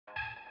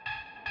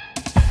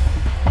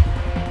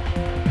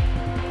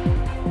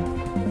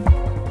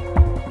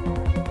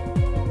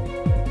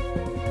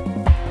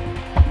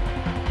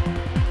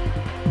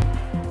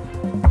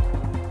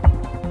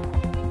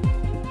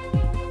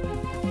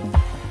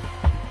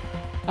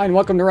Hi, and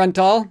welcome to Run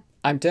Tall.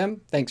 I'm Tim.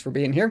 Thanks for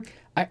being here.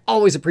 I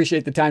always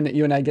appreciate the time that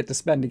you and I get to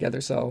spend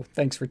together, so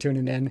thanks for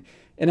tuning in.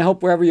 And I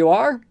hope wherever you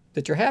are,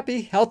 that you're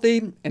happy,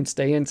 healthy, and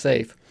staying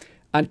safe.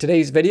 On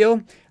today's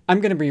video, I'm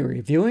going to be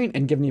reviewing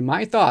and giving you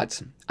my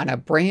thoughts on a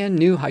brand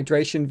new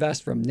hydration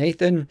vest from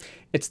Nathan.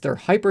 It's their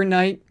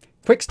Hypernight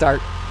Quickstart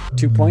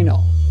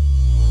 2.0.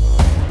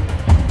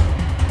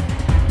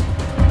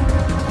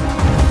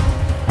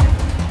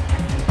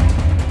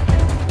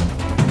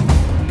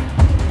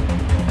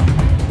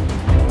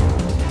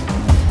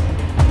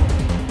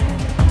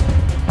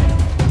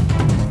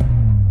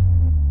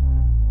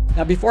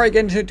 Now, before I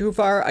get into it too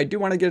far, I do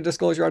want to get a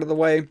disclosure out of the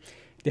way.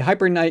 The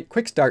Hypernight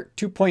Quickstart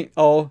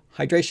 2.0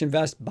 hydration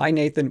vest by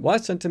Nathan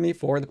was sent to me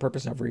for the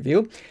purpose of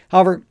review.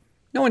 However,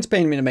 no one's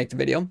paying me to make the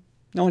video.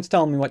 No one's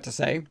telling me what to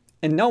say.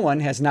 And no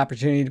one has an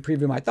opportunity to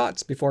preview my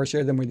thoughts before I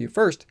share them with you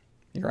first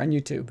here on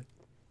YouTube.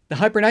 The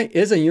Hypernight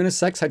is a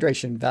unisex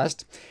hydration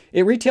vest.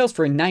 It retails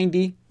for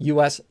 $90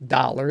 US.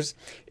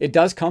 It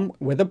does come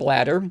with a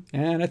bladder,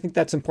 and I think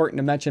that's important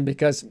to mention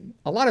because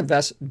a lot of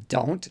vests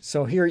don't.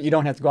 So here you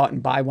don't have to go out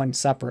and buy one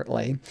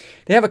separately.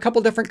 They have a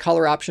couple different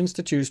color options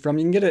to choose from.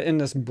 You can get it in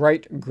this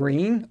bright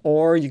green,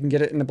 or you can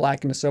get it in the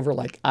black and the silver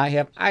like I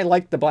have. I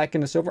like the black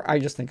and the silver. I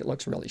just think it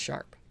looks really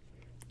sharp.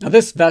 Now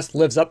this vest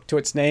lives up to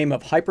its name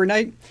of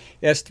Hypernight.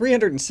 It has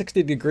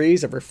 360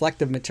 degrees of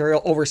reflective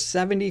material. Over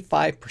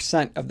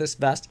 75% of this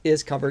vest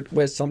is covered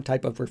with some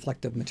type of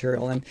reflective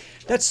material. And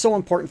that's so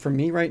important for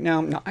me right now.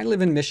 Now I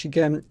live in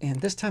Michigan,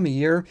 and this time of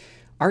year,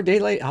 our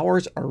daylight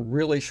hours are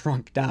really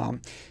shrunk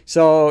down.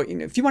 So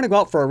if you want to go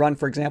out for a run,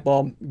 for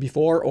example,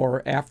 before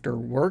or after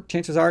work,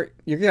 chances are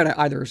you're going to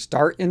either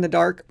start in the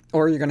dark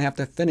or you're going to have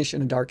to finish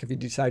in the dark if you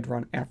decide to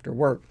run after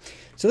work.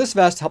 So this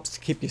vest helps to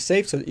keep you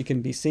safe so that you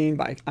can be seen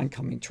by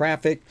oncoming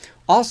traffic.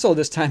 Also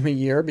this time of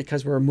year,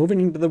 because we're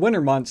moving into the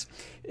winter months,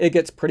 it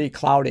gets pretty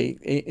cloudy,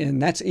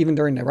 and that's even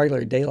during the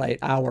regular daylight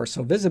hours.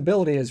 So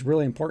visibility is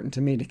really important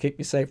to me to keep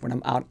me safe when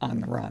I'm out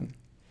on the run.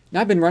 Now,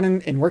 I've been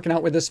running and working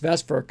out with this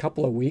vest for a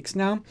couple of weeks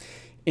now,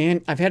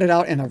 and I've had it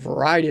out in a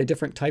variety of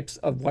different types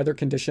of weather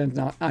conditions.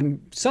 Now,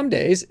 on some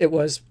days, it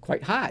was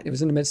quite hot. It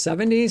was in the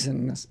mid-70s,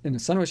 and the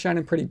sun was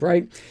shining pretty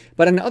bright.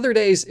 But on other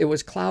days, it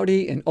was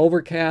cloudy and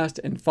overcast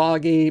and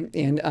foggy.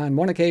 And on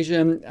one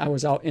occasion, I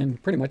was out in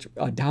pretty much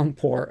a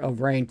downpour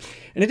of rain.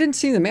 And it didn't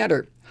seem to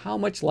matter how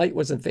much light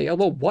was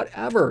available,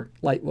 whatever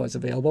light was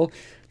available.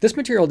 This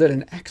material did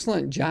an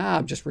excellent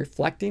job just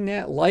reflecting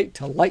that light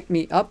to light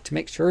me up to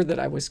make sure that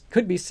I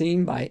could be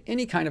seen by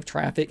any kind of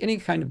traffic, any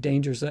kind of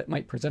dangers that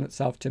might present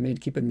itself to me,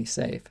 keeping me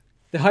safe.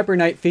 The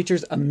Hypernight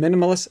features a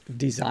minimalist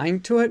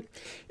design to it.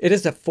 It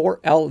is a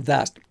 4L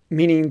vest,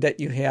 meaning that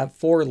you have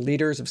 4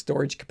 liters of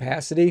storage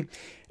capacity.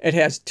 It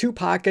has 2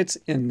 pockets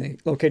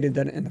located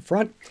in the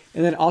front,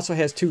 and then also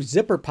has 2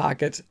 zipper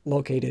pockets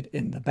located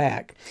in the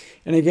back.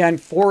 And again,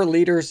 4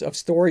 liters of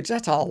storage,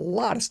 that's a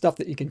lot of stuff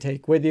that you can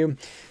take with you.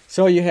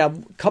 So you have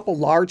a couple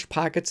large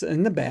pockets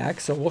in the back.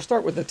 So we'll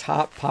start with the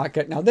top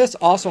pocket. Now this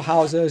also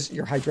houses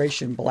your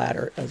hydration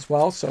bladder as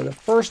well. So the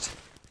first,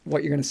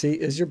 what you're going to see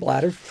is your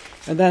bladder.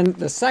 And then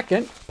the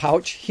second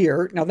pouch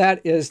here, now that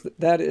is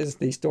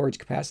the storage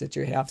capacity that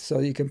you have. So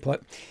you can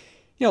put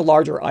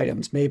larger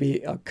items, maybe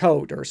a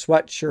coat or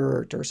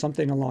sweatshirt or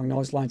something along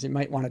those lines you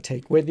might want to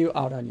take with you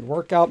out on your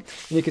workout.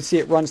 And you can see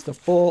it runs the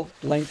full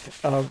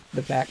length of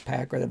the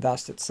backpack or the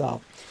vest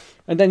itself.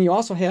 And then you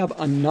also have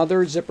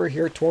another zipper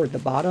here toward the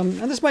bottom.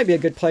 And this might be a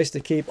good place to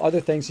keep other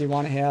things you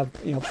want to have,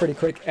 pretty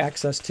quick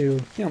access to,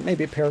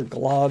 maybe a pair of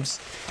gloves,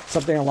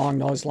 something along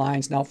those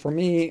lines. Now for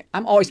me,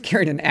 I'm always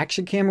carrying an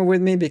action camera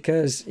with me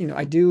because,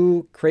 I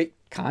do create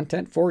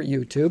content for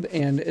YouTube,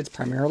 and it's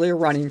primarily a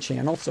running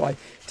channel, so I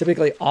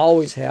typically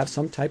always have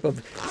some type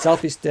of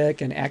selfie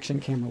stick and action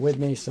camera with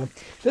me. So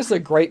this is a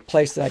great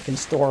place that I can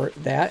store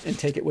that and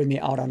take it with me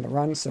out on the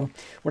run. So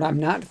when I'm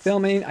not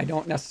filming, I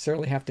don't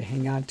necessarily have to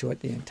hang on to it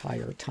the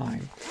entire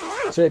time.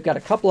 So you've got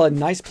a couple of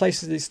nice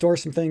places to store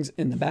some things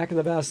in the back of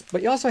the vest,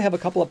 but you also have a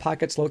couple of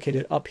pockets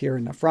located up here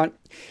in the front.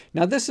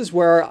 Now this is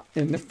where,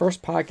 in the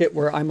first pocket,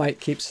 where I might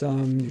keep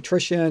some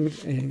nutrition,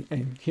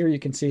 and here you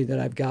can see that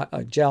I've got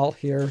a gel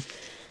here.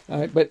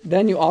 But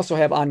then you also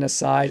have on the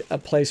side a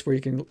place where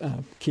you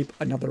can keep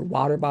another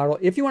water bottle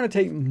if you want to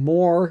take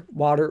more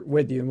water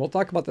with you. And we'll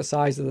talk about the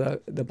size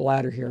of the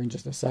bladder here in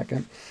just a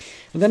second.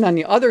 And then on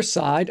the other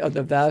side of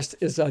the vest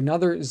is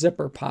another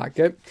zipper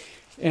pocket.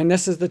 And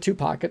this is the 2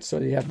 pockets. So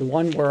you have the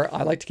one where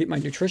I like to keep my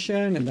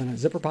nutrition, and then a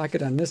zipper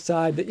pocket on this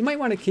side that you might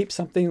want to keep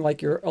something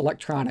like your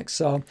electronics.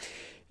 So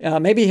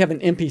maybe you have an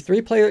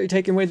MP3 player that you're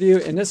taking with you.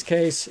 In this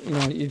case,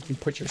 you can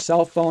put your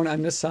cell phone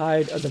on this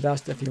side of the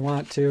vest if you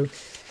want to.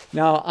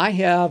 Now, I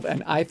have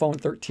an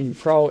iPhone 13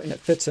 Pro, and it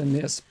fits in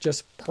this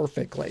just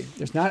perfectly.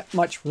 There's not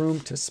much room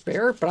to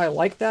spare, but I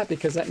like that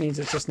because that means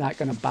it's just not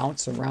going to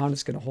bounce around.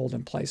 It's going to hold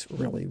in place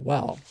really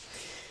well.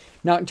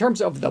 Now, in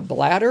terms of the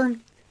bladder,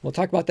 We'll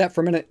talk about that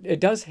for a minute. It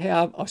does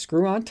have a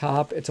screw on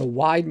top. It's a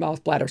wide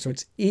mouth bladder, so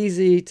it's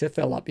easy to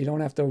fill up. You don't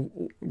have to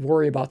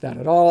worry about that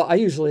at all. I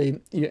usually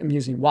am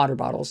using water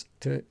bottles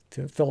to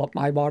fill up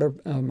my water,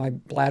 my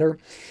bladder.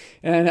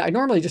 And I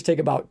normally just take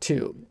about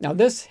 2. Now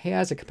this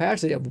has a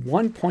capacity of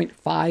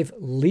 1.5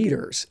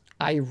 liters.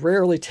 I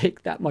rarely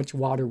take that much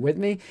water with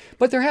me,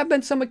 but there have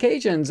been some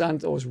occasions on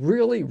those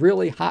really,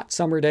 really hot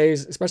summer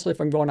days, especially if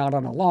I'm going out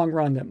on a long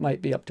run that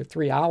might be up to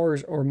 3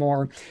 hours or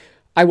more,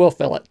 I will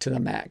fill it to the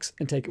max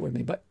and take it with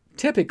me. But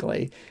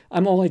typically,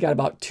 I'm only got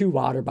about 2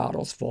 water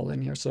bottles full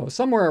in here. So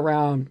somewhere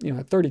around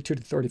 32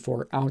 to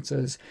 34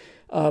 ounces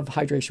of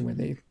hydration with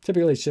me.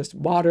 Typically, it's just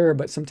water,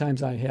 but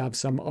sometimes I have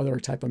some other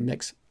type of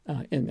mix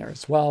in there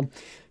as well,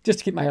 just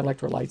to keep my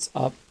electrolytes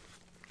up.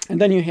 And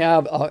then you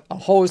have a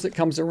hose that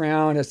comes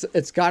around.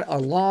 It's got a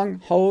long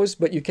hose,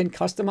 but you can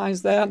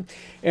customize that.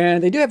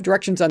 And they do have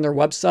directions on their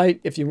website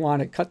if you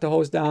want to cut the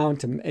hose down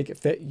to make it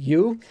fit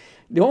you.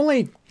 The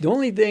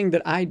only thing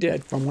that I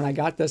did from when I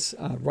got this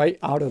right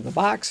out of the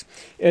box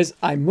is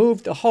I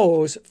moved the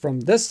hose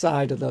from this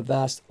side of the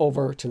vest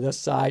over to this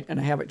side, and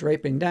I have it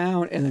draping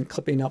down and then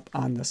clipping up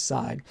on this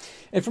side.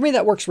 And for me,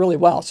 that works really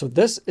well. So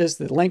this is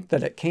the length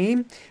that it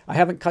came. I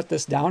haven't cut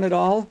this down at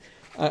all.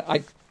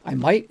 I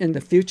might in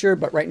the future,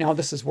 but right now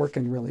this is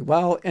working really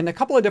well. And a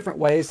couple of different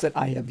ways that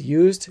I have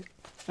used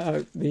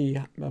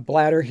the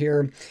bladder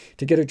here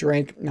to get a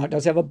drink. Now it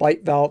does have a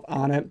bite valve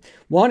on it.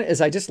 One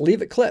is I just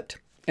leave it clipped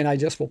and I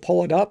just will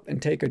pull it up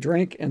and take a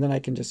drink, and then I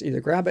can just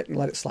either grab it and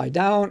let it slide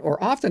down,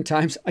 or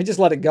oftentimes I just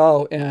let it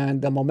go,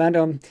 and the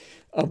momentum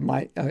of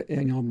my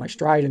my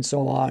stride and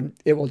so on,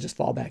 it will just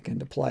fall back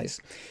into place.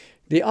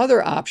 The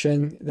other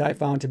option that I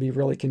found to be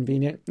really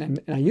convenient,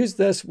 and I used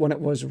this when it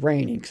was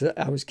raining because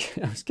I was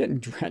getting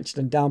drenched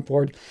and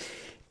downpoured,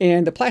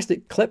 and the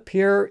plastic clip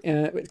here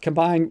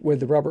combined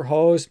with the rubber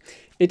hose,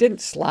 it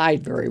didn't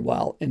slide very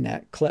well in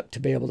that clip to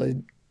be able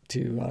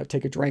to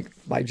take a drink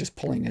by just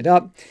pulling it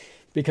up,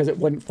 because it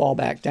wouldn't fall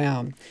back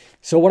down.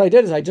 So what I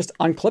did is I just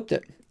unclipped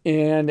it,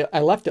 and I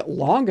left it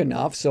long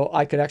enough so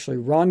I could actually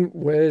run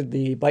with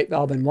the bite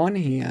valve in one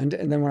hand,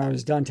 and then when I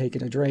was done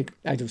taking a drink,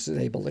 I just was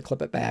able to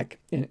clip it back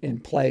in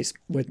place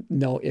with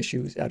no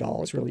issues at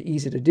all. It's really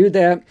easy to do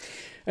that.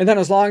 And then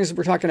as long as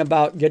we're talking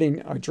about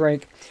getting a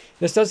drink,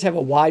 this does have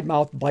a wide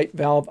mouth bite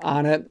valve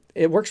on it.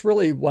 It works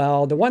really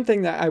well. The one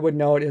thing that I would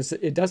note is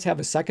it does have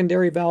a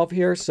secondary valve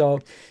here,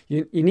 so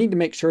you need to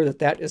make sure that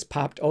that is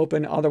popped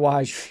open.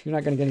 Otherwise, you're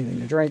not going to get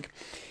anything to drink.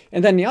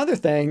 And then the other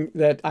thing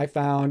that I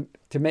found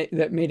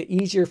that made it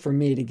easier for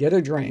me to get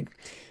a drink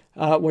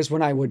was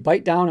when I would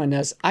bite down on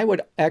this, I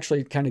would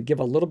actually kind of give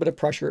a little bit of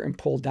pressure and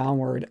pull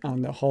downward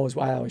on the hose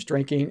while I was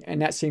drinking,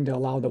 and that seemed to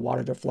allow the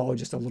water to flow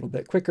just a little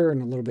bit quicker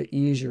and a little bit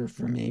easier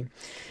for me.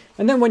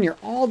 And then when you're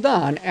all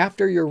done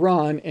after your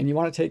run and you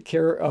want to take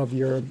care of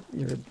your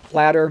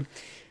bladder,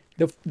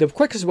 the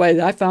quickest way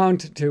that I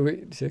found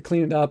to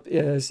clean it up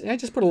is I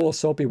just put a little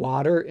soapy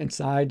water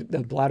inside the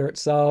bladder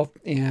itself,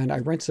 and I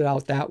rinse it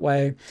out that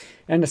way.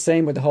 And the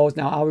same with the hose.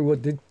 Now I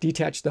would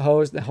detach the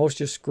hose. The hose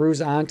just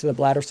screws onto the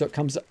bladder so it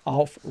comes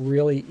off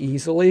really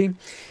easily.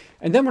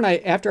 And then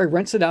after I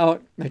rinse it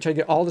out, I try to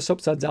get all the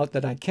soap suds out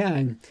that I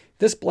can.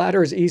 This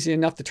bladder is easy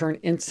enough to turn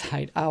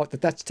inside out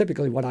that's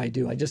typically what I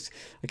do. I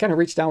kind of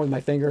reach down with my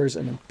fingers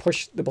and then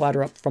push the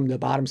bladder up from the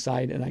bottom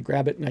side, and I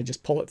grab it and I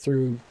just pull it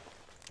through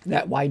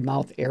that wide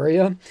mouth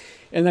area,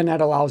 and then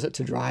that allows it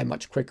to dry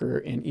much quicker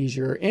and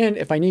easier. And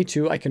if I need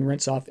to, I can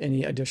rinse off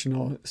any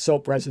additional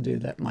soap residue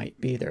that might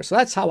be there. So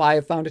that's how I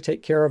have found to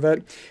take care of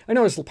it. I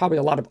know there's probably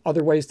a lot of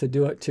other ways to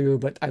do it too,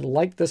 but I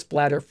like this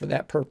bladder for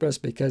that purpose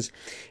because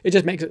it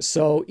just makes it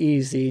so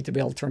easy to be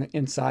able to turn it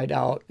inside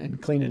out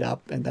and clean it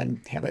up and then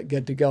have it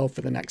good to go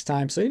for the next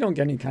time, so you don't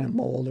get any kind of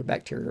mold or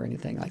bacteria or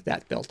anything like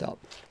that built up.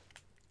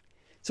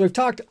 So we've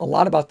talked a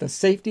lot about the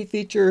safety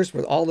features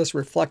with all this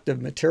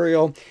reflective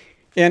material.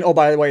 And oh,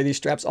 by the way, these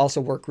straps also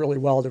work really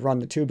well to run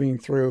the tubing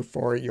through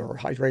for your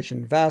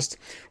hydration vest,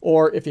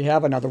 or if you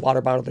have another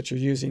water bottle that you're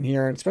using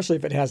here, and especially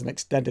if it has an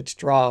extended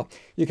straw,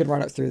 you can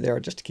run it through there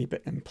just to keep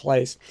it in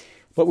place.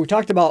 But we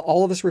talked about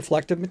all of this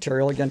reflective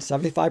material. Again,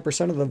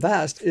 75% of the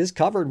vest is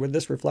covered with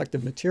this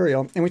reflective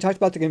material. And we talked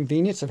about the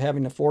convenience of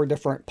having the 4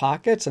 different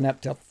pockets and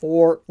up to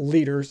 4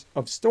 liters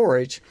of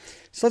storage.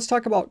 So let's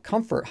talk about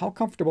comfort. How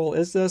comfortable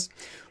is this?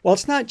 Well,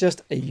 it's not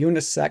just a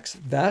unisex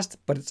vest,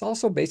 but it's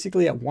also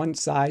basically a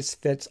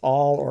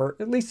one-size-fits-all, or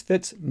at least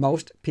fits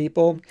most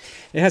people.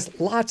 It has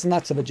lots and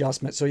lots of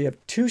adjustments. So you have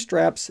 2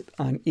 straps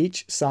on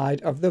each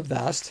side of the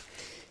vest,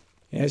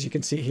 as you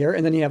can see here,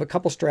 and then you have a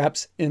couple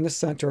straps in the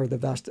center of the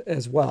vest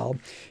as well.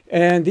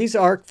 And these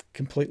are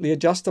completely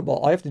adjustable.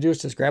 All you have to do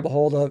is just grab a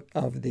hold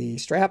of the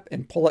strap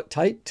and pull it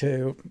tight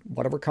to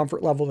whatever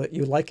comfort level that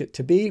you like it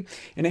to be.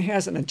 And it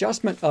has an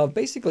adjustment of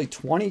basically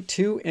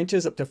 22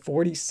 inches up to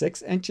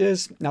 46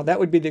 inches. Now that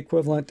would be the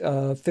equivalent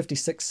of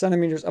 56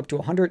 centimeters up to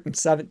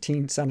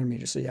 117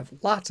 centimeters. So you have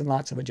lots and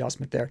lots of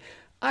adjustment there.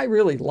 I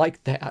really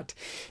like that.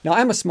 Now,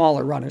 I'm a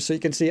smaller runner, so you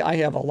can see I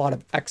have a lot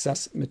of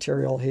excess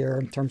material here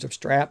in terms of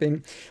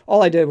strapping.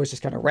 All I did was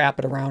just kind of wrap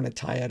it around and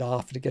tie it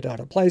off to get it out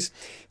of place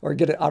or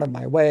get it out of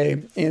my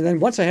way. And then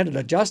once I had it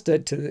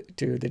adjusted to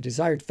the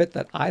desired fit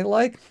that I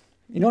like,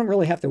 you don't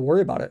really have to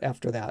worry about it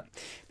after that,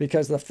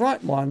 because the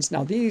front ones,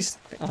 now these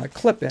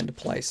clip into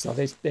place. So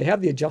they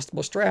have the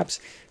adjustable straps,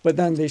 but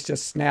then these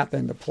just snap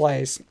into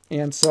place.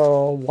 And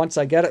so once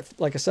I get it,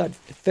 like I said,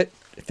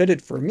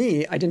 fitted for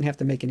me, I didn't have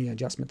to make any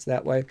adjustments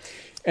that way.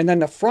 And then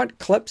the front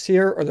clips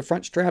here, or the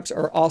front straps,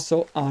 are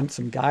also on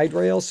some guide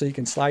rails, so you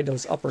can slide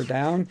those up or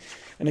down.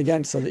 And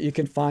again, so that you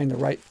can find the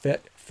right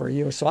fit for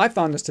you. So I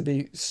found this to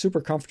be super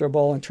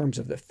comfortable in terms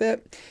of the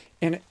fit,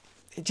 and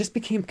it just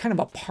became kind of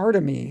a part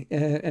of me.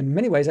 In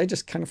many ways, I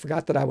just kind of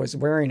forgot that I was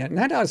wearing it. And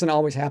that doesn't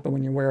always happen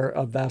when you wear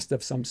a vest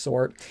of some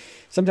sort.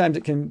 Sometimes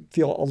it can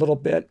feel a little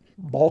bit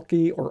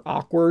bulky or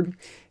awkward.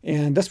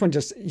 And this one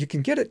just, you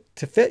can get it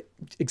to fit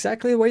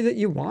exactly the way that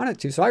you want it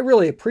to. So I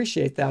really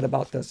appreciate that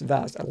about this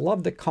vest. I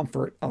love the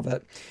comfort of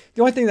it.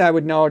 The only thing that I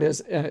would note is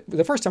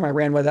the first time I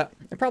ran with it,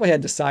 I probably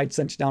had to side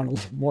cinch down a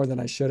little more than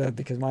I should have,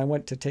 because when I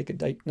went to take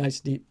a nice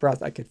deep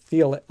breath, I could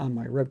feel it on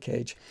my rib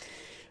cage.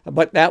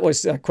 But that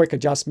was a quick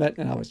adjustment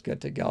and I was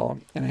good to go.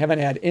 And I haven't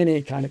had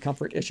any kind of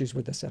comfort issues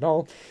with this at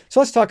all. So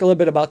let's talk a little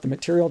bit about the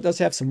material. It does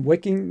have some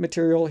wicking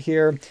material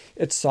here.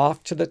 It's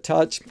soft to the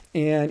touch.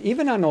 And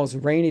even on those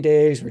rainy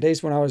days or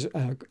days when I was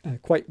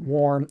quite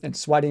warm and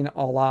sweating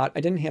a lot, I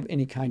didn't have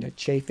any kind of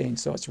chafing.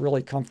 So it's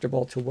really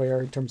comfortable to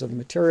wear in terms of the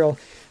material,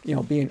 you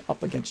know, being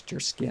up against your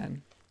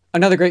skin.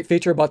 Another great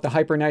feature about the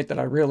Hypernight that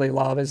I really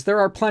love is there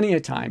are plenty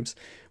of times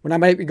when I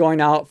might be going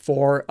out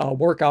for a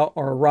workout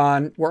or a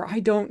run where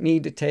I don't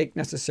need to take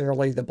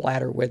necessarily the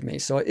bladder with me.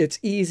 So it's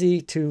easy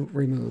to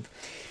remove.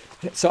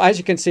 So as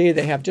you can see,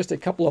 they have just a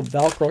couple of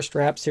Velcro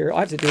straps here. All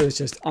I have to do is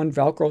just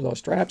unvelcro those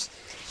straps.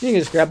 You can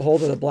just grab a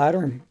hold of the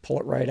bladder and pull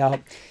it right out.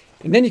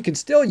 And then you can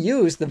still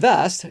use the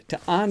vest to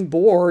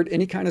onboard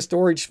any kind of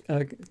storage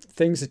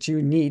things that you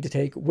need to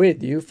take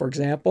with you. For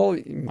example,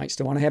 you might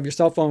still want to have your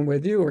cell phone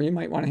with you, or you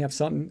might want to have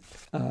some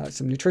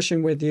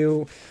nutrition with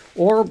you,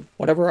 or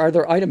whatever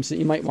other items that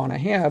you might want to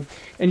have.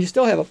 And you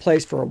still have a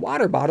place for a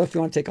water bottle if you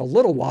want to take a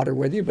little water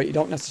with you, but you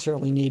don't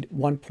necessarily need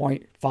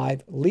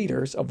 1.5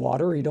 liters of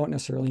water, or you don't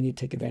necessarily need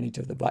to take advantage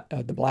of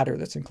the bladder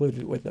that's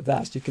included with the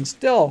vest. You can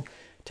still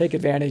take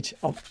advantage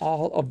of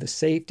all of the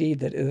safety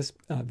that this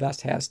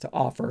vest has to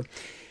offer.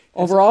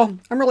 Overall,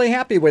 I'm really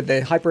happy with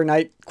the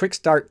Hypernight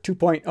Quickstart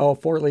 2.0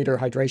 4-liter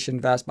hydration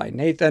vest by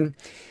Nathan.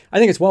 I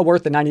think it's well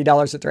worth the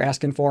 $90 that they're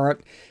asking for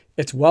it.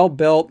 It's well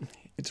built,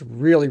 it's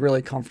really,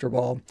 really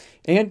comfortable,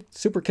 and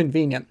super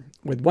convenient.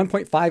 With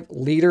 1.5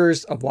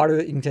 liters of water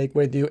that you can take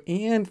with you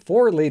and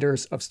 4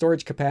 liters of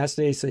storage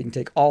capacity, so you can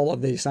take all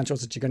of the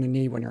essentials that you're going to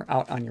need when you're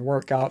out on your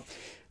workout.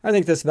 I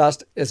think this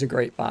vest is a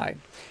great buy.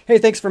 Hey,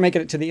 thanks for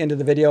making it to the end of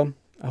the video.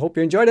 I hope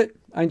you enjoyed it.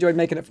 I enjoyed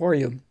making it for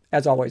you.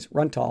 As always,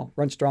 run tall,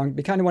 run strong,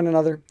 be kind to one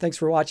another. Thanks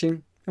for watching,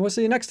 and we'll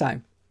see you next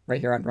time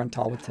right here on Run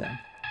Tall with Tim.